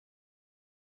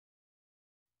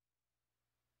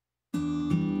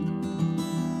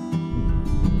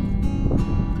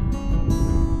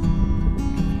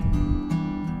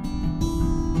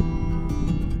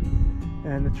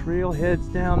trail heads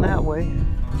down that way.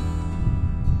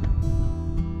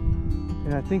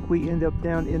 And I think we end up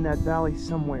down in that valley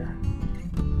somewhere.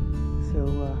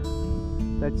 So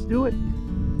let's do it.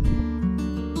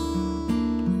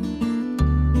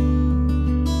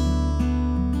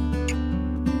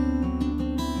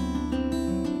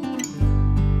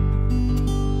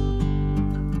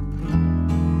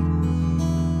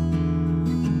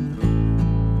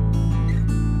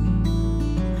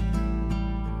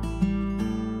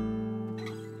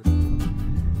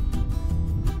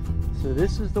 So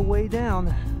this is the way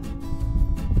down.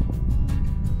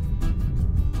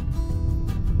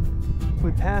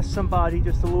 We passed somebody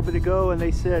just a little bit ago and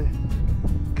they said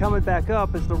coming back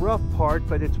up is the rough part,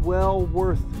 but it's well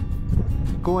worth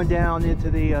going down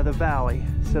into the valley.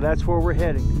 So that's where we're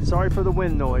heading. Sorry for the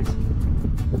wind noise.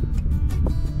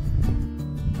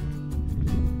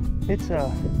 It's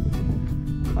a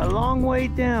long way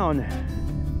down.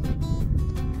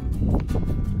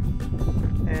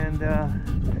 And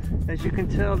as you can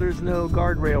tell, there's no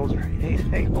guardrails or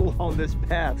anything along this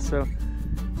path, so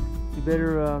you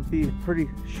better be pretty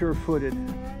sure-footed.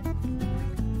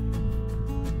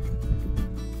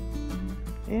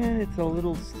 And it's a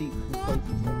little steep in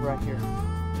places, like right here.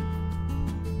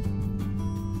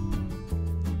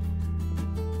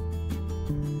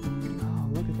 Oh,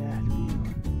 look at that view.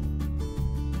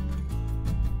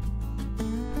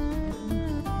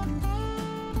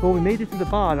 Well, we made it to the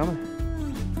bottom.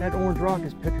 That orange rock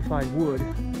is petrified wood.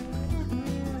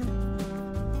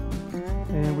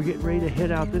 And we're getting ready to head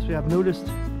out this way. I've noticed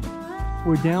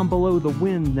we're down below the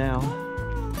wind now.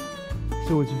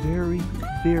 So it's very,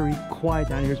 very quiet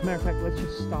down here. As a matter of fact, let's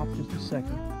just stop just a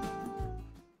second.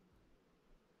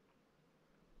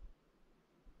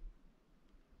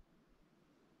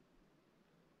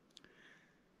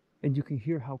 And you can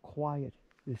hear how quiet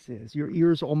this is. Your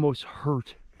ears almost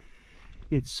hurt.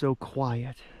 It's so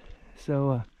quiet.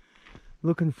 So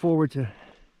looking forward to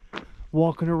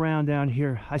walking around down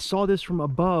here. I saw this from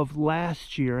above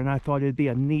last year and I thought it'd be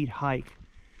a neat hike.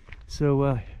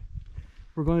 So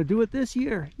we're going to do it this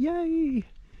year. Yay!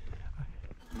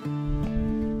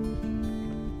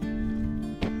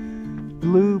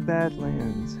 Blue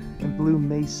Badlands and Blue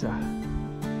Mesa.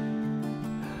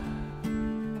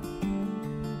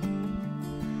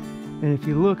 And if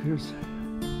you look, there's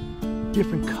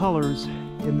different colors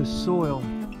in the soil,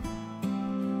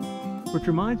 which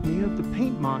reminds me of the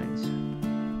paint mines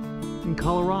in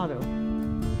Colorado.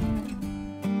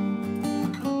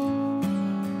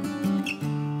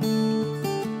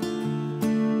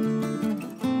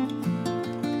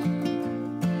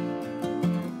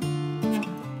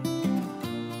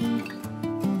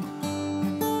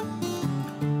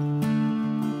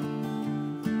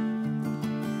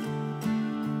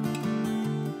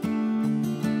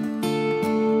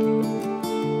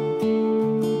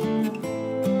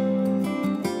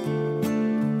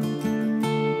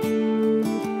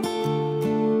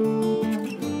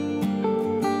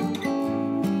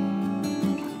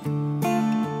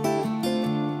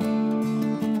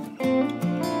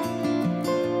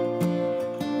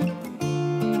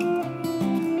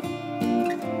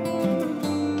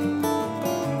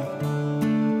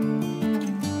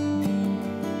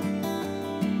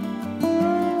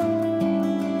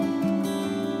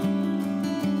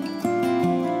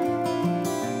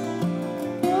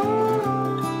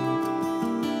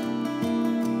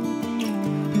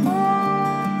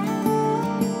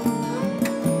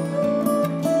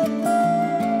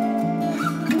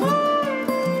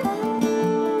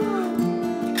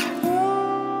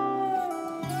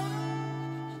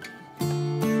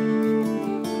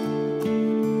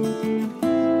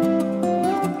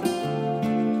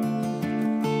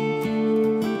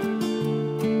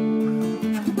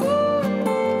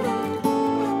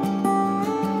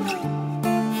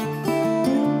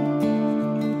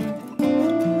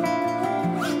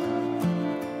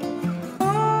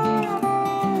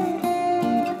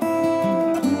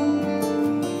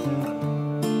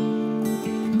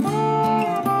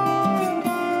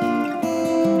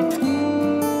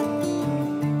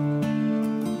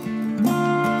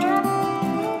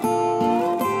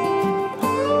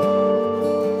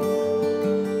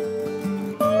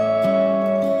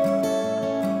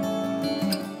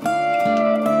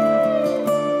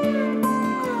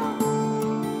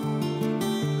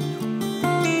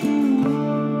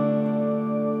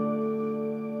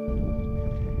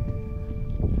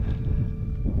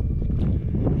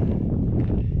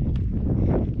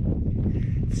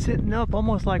 Sitting up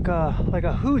almost like a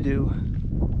hoodoo,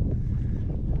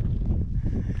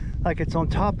 like it's on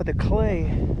top of the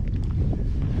clay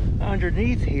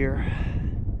underneath here,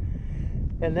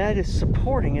 and that is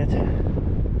supporting it.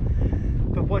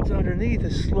 what's underneath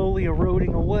is slowly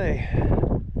eroding away.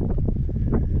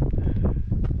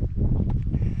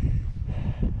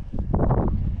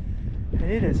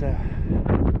 And it is a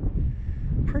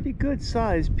pretty good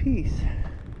sized piece.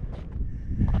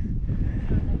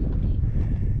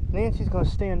 Nancy's going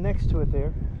to stand next to it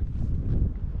there.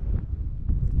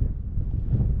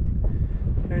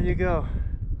 There you go.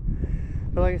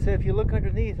 But like I said, if you look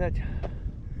underneath, that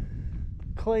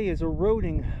clay is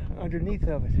eroding underneath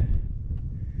of it.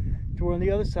 To where on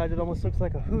the other side it almost looks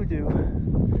like a hoodoo.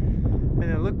 And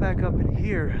then look back up in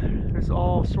here, there's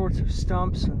all sorts of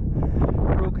stumps and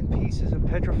broken pieces of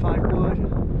petrified wood.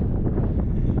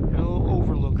 And a little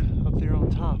overlook up there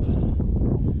on top.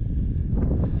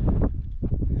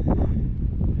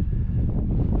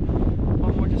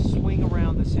 Or we'll just swing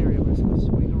around this area. We're just going to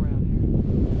swing around here.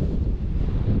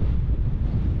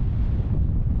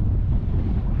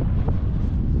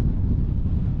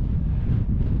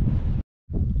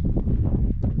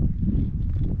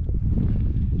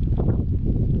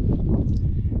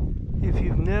 If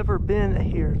you've never been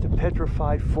here to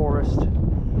Petrified Forest,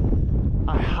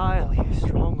 I highly,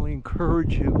 strongly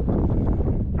encourage you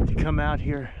to come out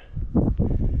here,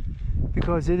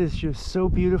 because it is just so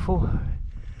beautiful.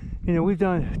 You know, we've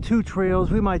done 2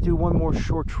 trails. We might do one more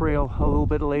short trail a little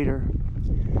bit later.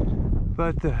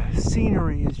 But the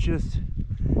scenery is just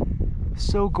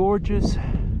so gorgeous.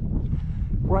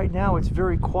 Right now it's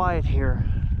very quiet here.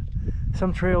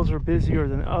 Some trails are busier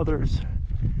than others.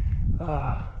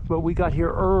 But we got here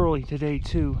early today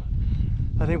too.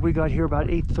 I think we got here about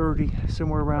 8:30,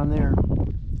 somewhere around there.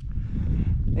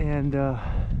 And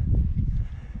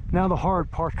now the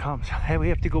hard part comes. We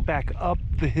have to go back up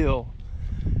the hill.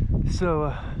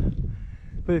 So,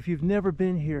 but if you've never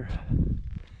been here,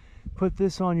 put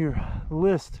this on your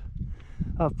list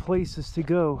of places to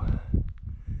go,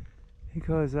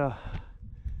 because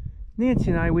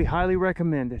Nancy and I, we highly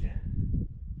recommend it.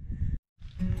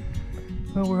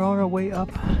 Well, we're on our way up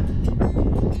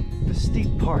the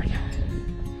steep part,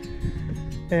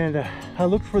 and I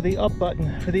looked for the up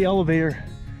button for the elevator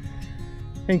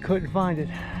and couldn't find it.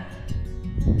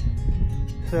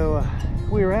 So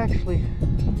we were actually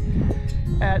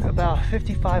at about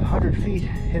 5,500 feet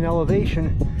in elevation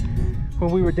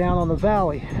when we were down on the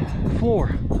valley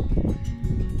floor.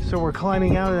 So we're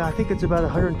climbing out, and I think it's about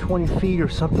 120 feet or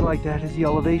something like that is the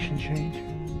elevation change.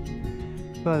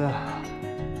 But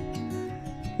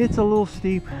it's a little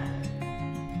steep,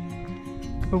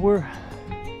 but we're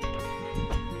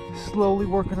slowly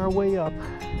working our way up.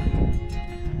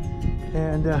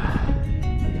 And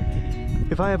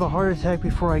if I have a heart attack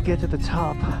before I get to the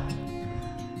top,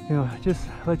 you know, just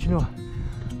let you know,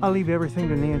 I'll leave everything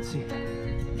to Nancy.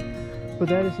 But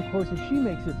that is, of course, if she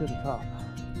makes it to the top.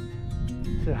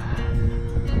 So,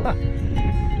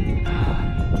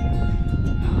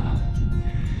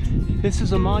 this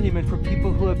is a monument for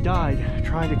people who have died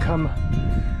trying to come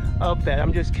up that.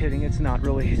 I'm just kidding, it's not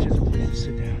really, it's just a place to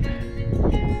sit down.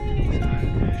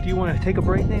 So, do you want to take a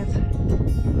break, Nancy?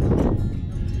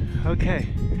 Okay.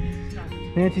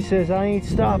 Nancy says, I ain't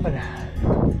stopping.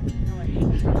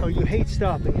 Oh, you hate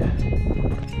stopping.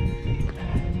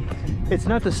 It's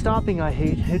not the stopping I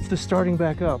hate, it's the starting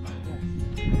back up.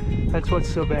 That's what's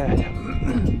so bad.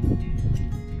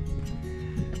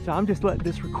 So I'm just letting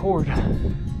this record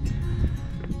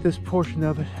this portion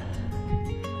of it.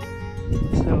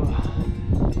 So,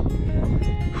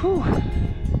 whew,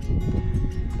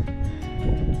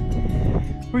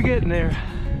 we're getting there.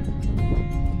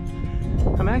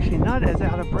 I'm actually not as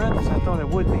out of breath as I thought I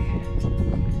would be.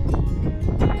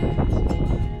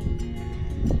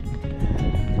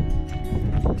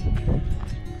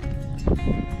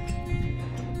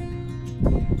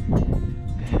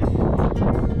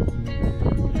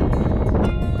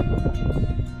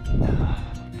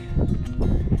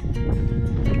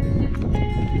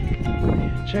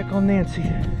 Check on Nancy,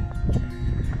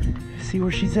 see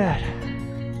where she's at.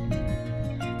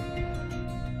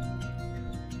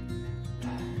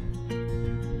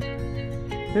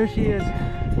 There she is.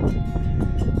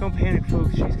 Don't panic,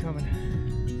 folks, she's coming.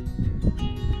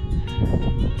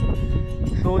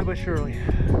 Slowly but surely.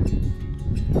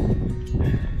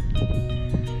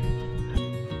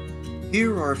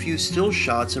 Here are a few still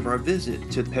shots of our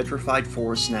visit to the Petrified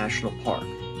Forest National Park.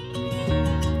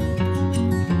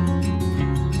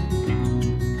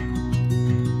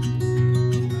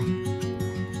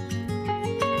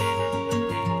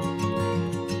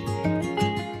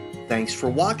 Thanks for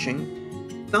watching.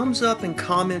 Thumbs up and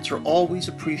comments are always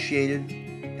appreciated.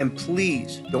 And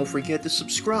please don't forget to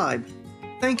subscribe.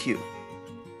 Thank you.